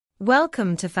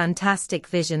Welcome to Fantastic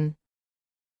Vision.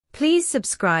 Please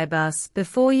subscribe us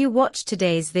before you watch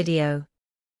today's video.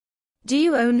 Do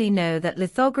you only know that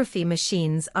lithography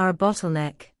machines are a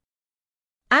bottleneck?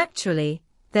 Actually,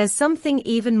 there's something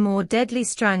even more deadly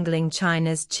strangling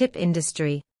China's chip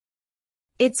industry.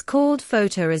 It's called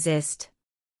photoresist.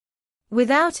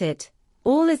 Without it,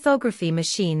 all lithography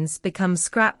machines become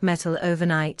scrap metal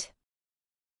overnight.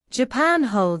 Japan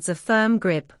holds a firm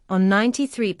grip on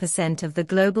 93% of the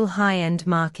global high-end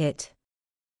market.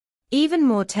 Even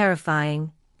more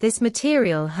terrifying, this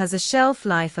material has a shelf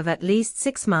life of at least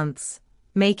 6 months,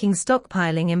 making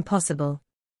stockpiling impossible.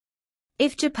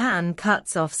 If Japan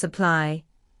cuts off supply,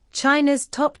 China's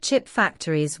top chip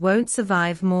factories won't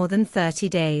survive more than 30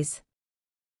 days.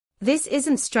 This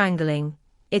isn't strangling,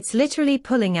 it's literally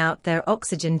pulling out their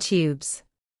oxygen tubes.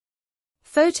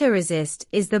 Photoresist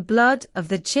is the blood of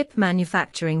the chip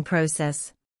manufacturing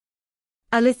process.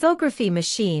 A lithography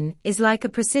machine is like a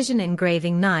precision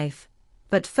engraving knife,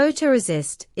 but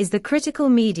photoresist is the critical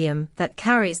medium that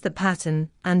carries the pattern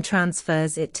and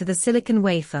transfers it to the silicon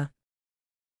wafer.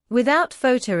 Without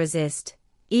photoresist,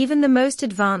 even the most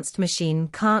advanced machine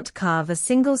can't carve a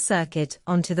single circuit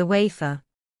onto the wafer.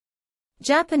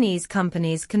 Japanese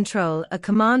companies control a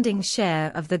commanding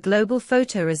share of the global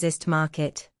photoresist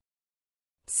market.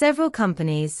 Several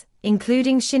companies,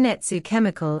 including Shinetsu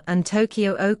Chemical and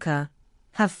Tokyo Oka,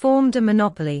 have formed a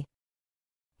monopoly.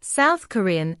 South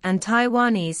Korean and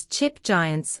Taiwanese chip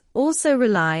giants also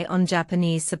rely on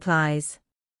Japanese supplies.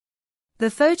 The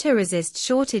photoresist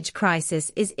shortage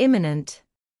crisis is imminent.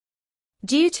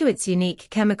 Due to its unique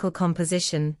chemical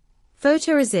composition,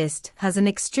 photoresist has an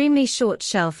extremely short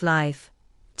shelf life,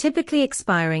 typically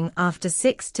expiring after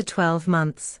 6 to 12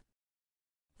 months.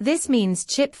 This means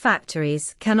chip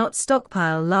factories cannot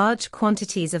stockpile large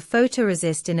quantities of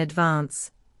photoresist in advance,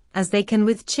 as they can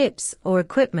with chips or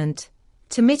equipment,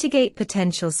 to mitigate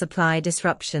potential supply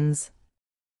disruptions.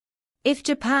 If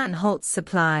Japan halts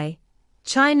supply,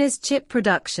 China's chip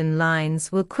production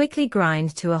lines will quickly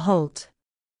grind to a halt.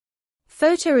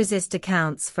 Photoresist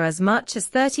accounts for as much as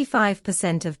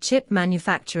 35% of chip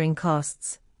manufacturing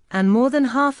costs, and more than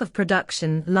half of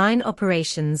production line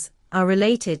operations are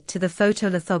related to the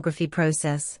photolithography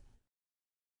process.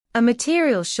 A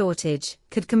material shortage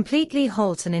could completely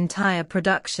halt an entire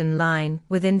production line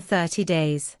within 30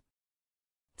 days.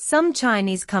 Some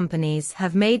Chinese companies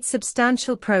have made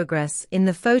substantial progress in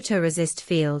the photoresist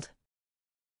field.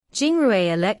 Jingrui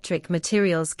Electric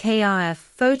Materials KrF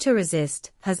photoresist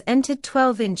has entered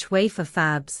 12-inch wafer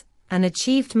fabs and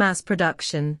achieved mass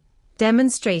production,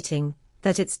 demonstrating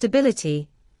that its stability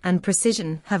and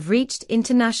precision have reached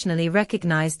internationally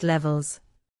recognized levels.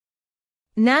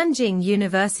 Nanjing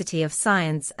University of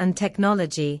Science and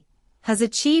Technology has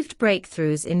achieved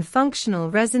breakthroughs in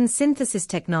functional resin synthesis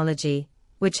technology,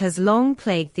 which has long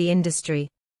plagued the industry.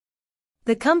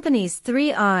 The company's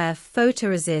 3RF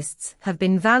photoresists have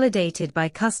been validated by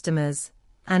customers,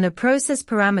 and a process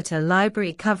parameter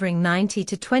library covering 90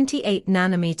 to 28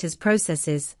 nanometers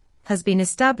processes has been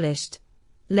established,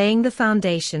 laying the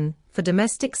foundation for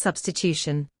domestic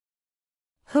substitution.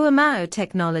 Huamao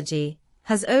Technology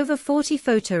has over 40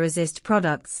 photoresist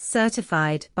products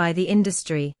certified by the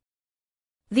industry.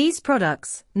 These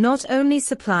products not only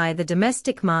supply the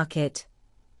domestic market,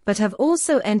 but have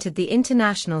also entered the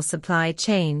international supply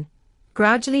chain,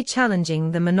 gradually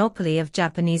challenging the monopoly of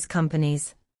Japanese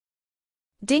companies.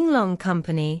 Dinglong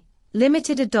Company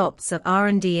Limited adopts a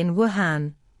R&D in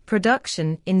Wuhan,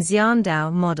 production in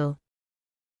Xiandao model.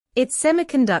 Its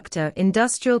semiconductor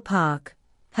industrial park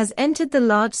has entered the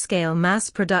large-scale mass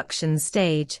production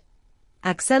stage,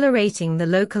 accelerating the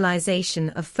localization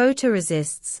of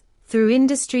photoresists through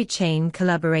industry chain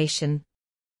collaboration.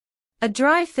 A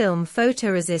dry film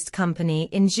photoresist company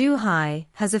in Zhuhai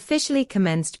has officially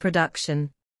commenced production.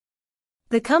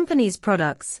 The company's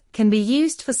products can be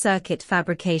used for circuit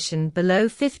fabrication below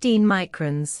 15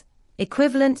 microns,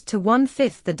 equivalent to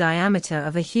 1/5 the diameter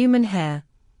of a human hair,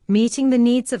 meeting the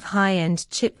needs of high-end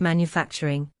chip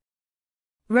manufacturing.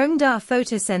 Rongda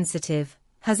Photosensitive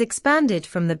has expanded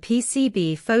from the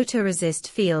PCB photoresist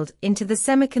field into the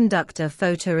semiconductor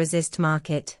photoresist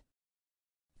market.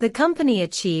 The company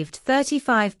achieved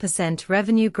 35%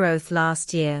 revenue growth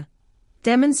last year,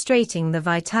 demonstrating the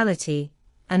vitality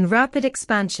and rapid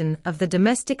expansion of the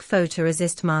domestic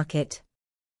photoresist market.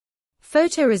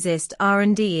 Photoresist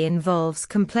R&D involves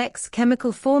complex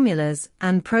chemical formulas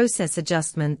and process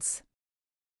adjustments.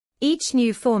 Each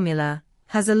new formula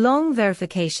has a long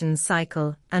verification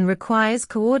cycle and requires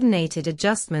coordinated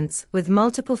adjustments with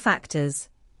multiple factors,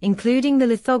 including the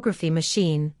lithography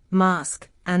machine, mask,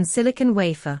 and silicon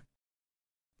wafer.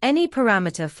 Any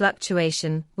parameter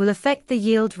fluctuation will affect the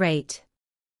yield rate.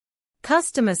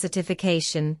 Customer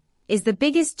certification is the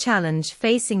biggest challenge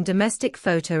facing domestic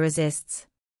photoresists.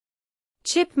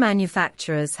 Chip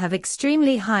manufacturers have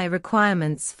extremely high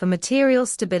requirements for material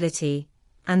stability,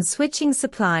 and switching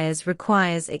suppliers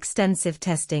requires extensive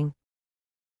testing.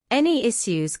 Any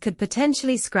issues could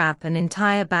potentially scrap an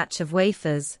entire batch of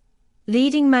wafers,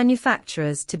 leading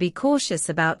manufacturers to be cautious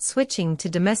about switching to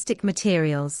domestic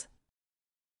materials.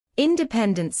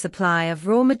 Independent supply of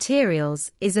raw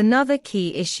materials is another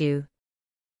key issue.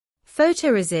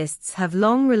 Photoresists have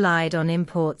long relied on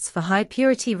imports for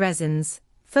high-purity resins,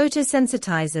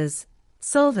 photosensitizers,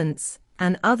 solvents,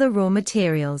 and other raw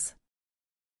materials.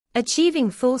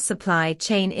 Achieving full supply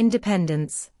chain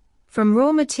independence, from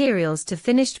raw materials to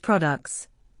finished products,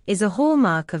 is a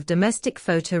hallmark of domestic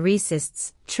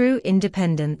photoresists' true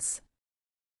independence.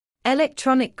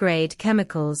 Electronic-grade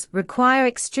chemicals require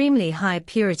extremely high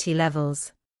purity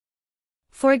levels.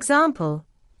 For example,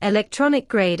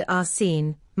 electronic-grade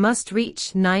arsine must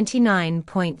reach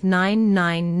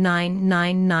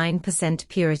 99.99999%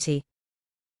 purity.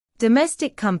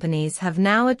 Domestic companies have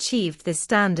now achieved this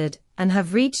standard and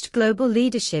have reached global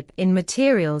leadership in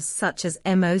materials such as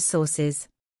MO sources.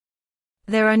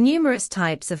 There are numerous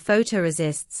types of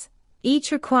photoresists,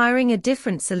 each requiring a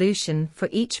different solution for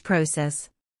each process.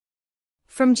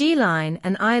 From G-line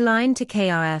and I-line to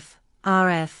KRF,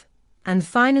 RF, and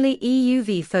finally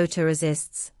EUV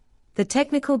photoresists, the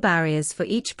technical barriers for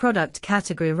each product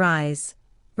category rise,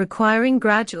 requiring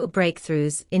gradual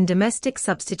breakthroughs in domestic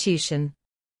substitution.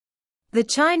 The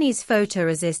Chinese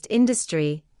photoresist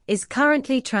industry is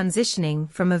currently transitioning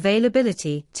from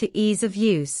availability to ease of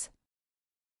use.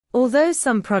 Although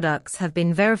some products have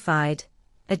been verified,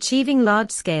 achieving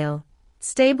large-scale,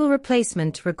 stable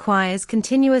replacement requires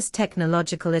continuous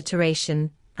technological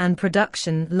iteration and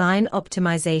production line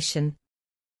optimization.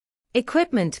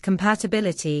 Equipment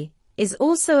compatibility is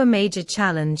also a major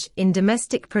challenge in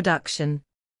domestic production.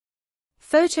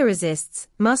 Photoresists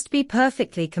must be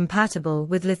perfectly compatible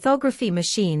with lithography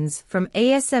machines from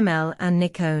ASML and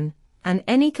Nikon, and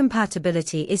any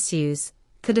compatibility issues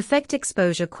could affect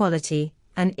exposure quality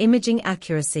and imaging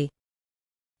accuracy.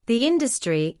 The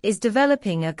industry is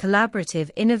developing a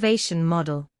collaborative innovation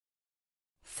model.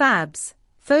 Fabs,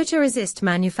 photoresist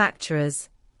manufacturers,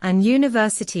 and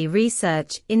university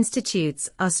research institutes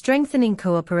are strengthening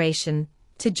cooperation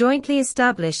to jointly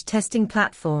establish testing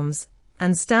platforms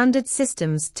and standard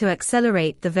systems to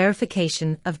accelerate the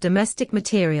verification of domestic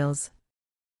materials.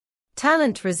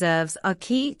 Talent reserves are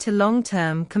key to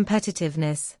long-term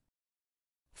competitiveness.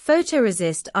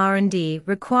 Photoresist R&D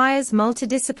requires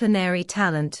multidisciplinary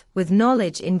talent with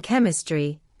knowledge in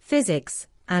chemistry, physics,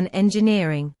 and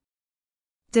engineering.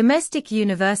 Domestic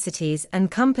universities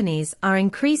and companies are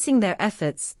increasing their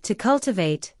efforts to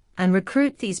cultivate and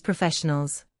recruit these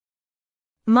professionals.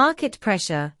 Market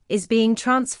pressure is being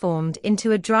transformed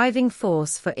into a driving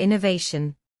force for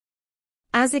innovation.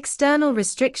 As external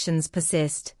restrictions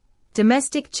persist,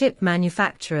 domestic chip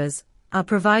manufacturers are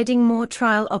providing more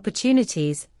trial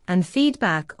opportunities and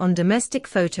feedback on domestic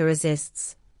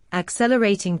photoresists,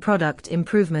 accelerating product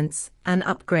improvements and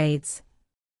upgrades.